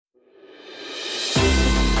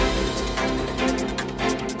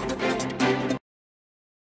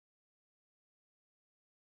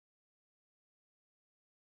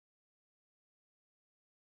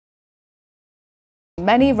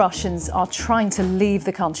Many Russians are trying to leave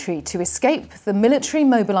the country to escape the military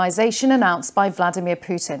mobilization announced by Vladimir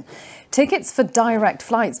Putin. Tickets for direct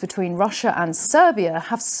flights between Russia and Serbia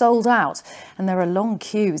have sold out, and there are long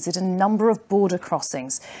queues at a number of border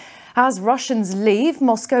crossings. As Russians leave,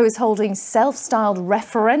 Moscow is holding self-styled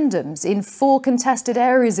referendums in 4 contested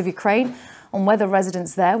areas of Ukraine on whether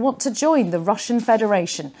residents there want to join the Russian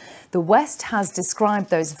Federation. The West has described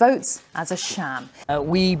those votes as a sham.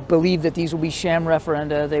 We believe that these will be sham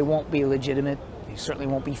referenda. They won't be legitimate. They certainly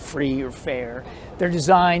won't be free or fair. They're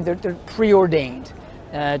designed, they're preordained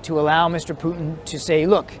to allow Mr. Putin to say,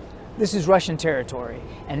 look, this is Russian territory.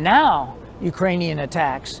 And now Ukrainian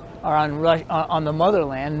attacks are on the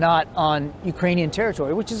motherland, not on Ukrainian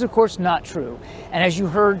territory, which is, of course, not true. And as you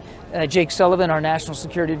heard Jake Sullivan, our national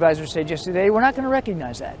security advisor, say just today, we're not going to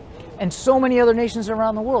recognize that. And so many other nations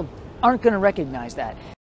around the world aren't going to recognize that.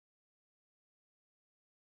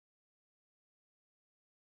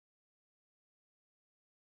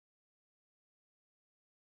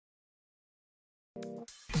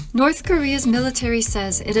 North Korea's military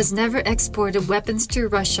says it has never exported weapons to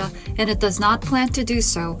Russia and it does not plan to do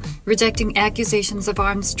so, rejecting accusations of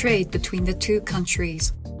arms trade between the two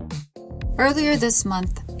countries. Earlier this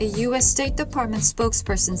month, a U.S. State Department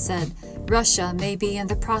spokesperson said Russia may be in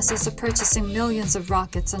the process of purchasing millions of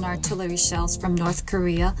rockets and artillery shells from North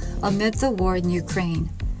Korea amid the war in Ukraine.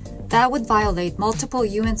 That would violate multiple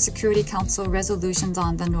UN Security Council resolutions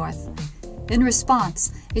on the North. In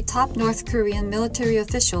response, a top North Korean military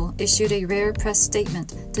official issued a rare press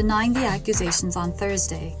statement denying the accusations on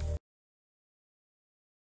Thursday.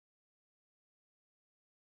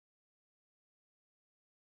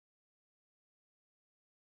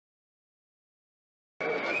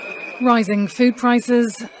 Rising food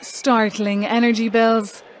prices, startling energy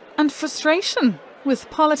bills, and frustration with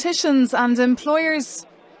politicians and employers.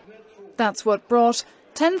 That's what brought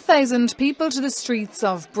 10,000 people to the streets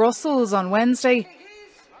of Brussels on Wednesday.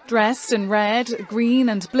 Dressed in red, green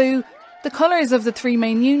and blue, the colours of the 3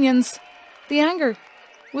 main unions, the anger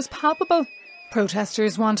was palpable.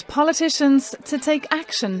 Protesters want politicians to take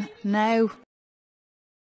action now.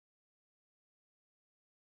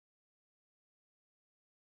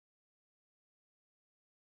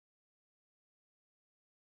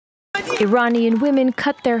 Iranian women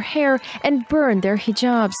cut their hair and burned their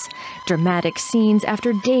hijabs. Dramatic scenes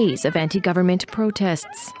after days of anti-government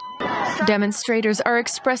protests. Demonstrators are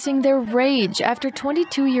expressing their rage after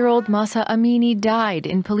 22-year-old Mahsa Amini died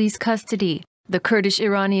in police custody. The Kurdish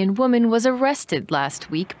Iranian woman was arrested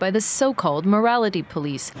last week by the so-called morality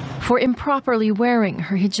police for improperly wearing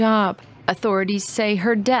her hijab. Authorities say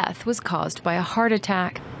her death was caused by a heart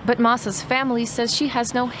attack, but Mahsa's family says she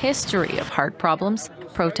has no history of heart problems.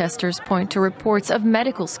 Protesters point to reports of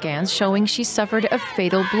medical scans showing she suffered a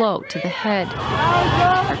fatal blow to the head.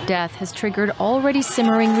 Her death has triggered already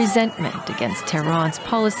simmering resentment against Tehran's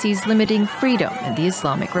policies limiting freedom in the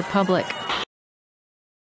Islamic Republic.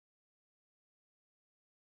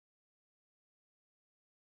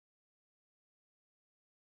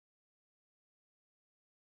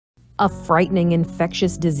 A frightening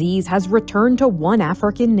infectious disease has returned to one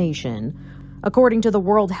African nation. According to the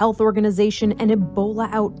World Health Organization, an Ebola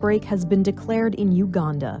outbreak has been declared in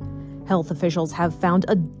Uganda. Health officials have found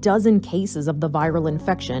a dozen cases of the viral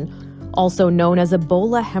infection, also known as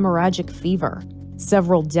Ebola hemorrhagic fever.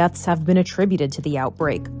 Several deaths have been attributed to the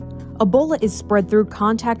outbreak. Ebola is spread through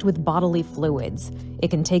contact with bodily fluids.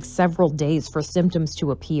 It can take several days for symptoms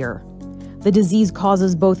to appear. The disease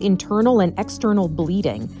causes both internal and external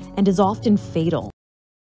bleeding and is often fatal.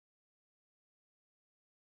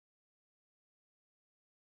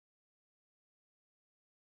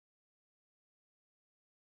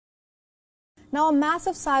 Now, a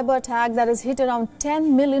massive cyber attack that has hit around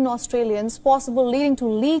 10 million Australians, possible leading to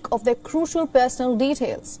leak of their crucial personal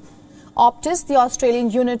details. Optus, the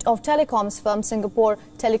Australian unit of telecoms firm Singapore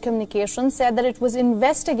Telecommunications, said that it was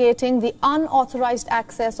investigating the unauthorized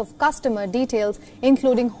access of customer details,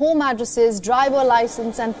 including home addresses, driver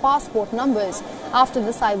license and passport numbers, after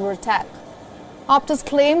the cyber attack. Optus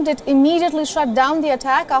claimed it immediately shut down the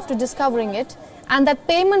attack after discovering it, and that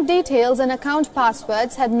payment details and account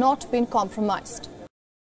passwords had not been compromised.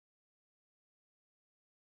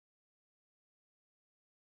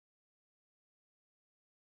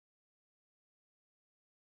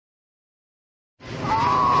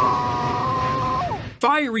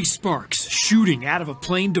 Fiery sparks shooting out of a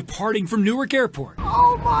plane departing from Newark Airport.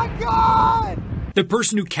 Oh my God! The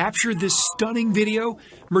person who captured this stunning video,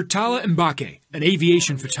 Murtala Mbake, an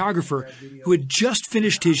aviation photographer who had just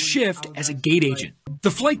finished his shift as a gate agent.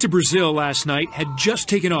 The flight to Brazil last night had just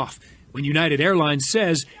taken off when United Airlines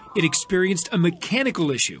says it experienced a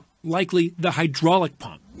mechanical issue, likely the hydraulic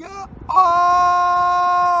pump.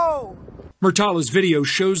 Oh! Murtala's video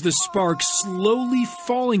shows the sparks slowly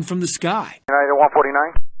falling from the sky. United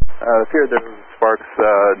 149? Here the sparks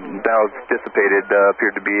now dissipated,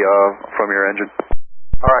 appeared to be from your engine.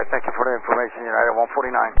 All right, thank you for the information, United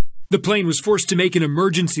 149. The plane was forced to make an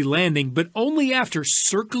emergency landing, but only after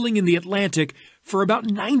circling in the Atlantic for about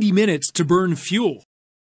 90 minutes to burn fuel.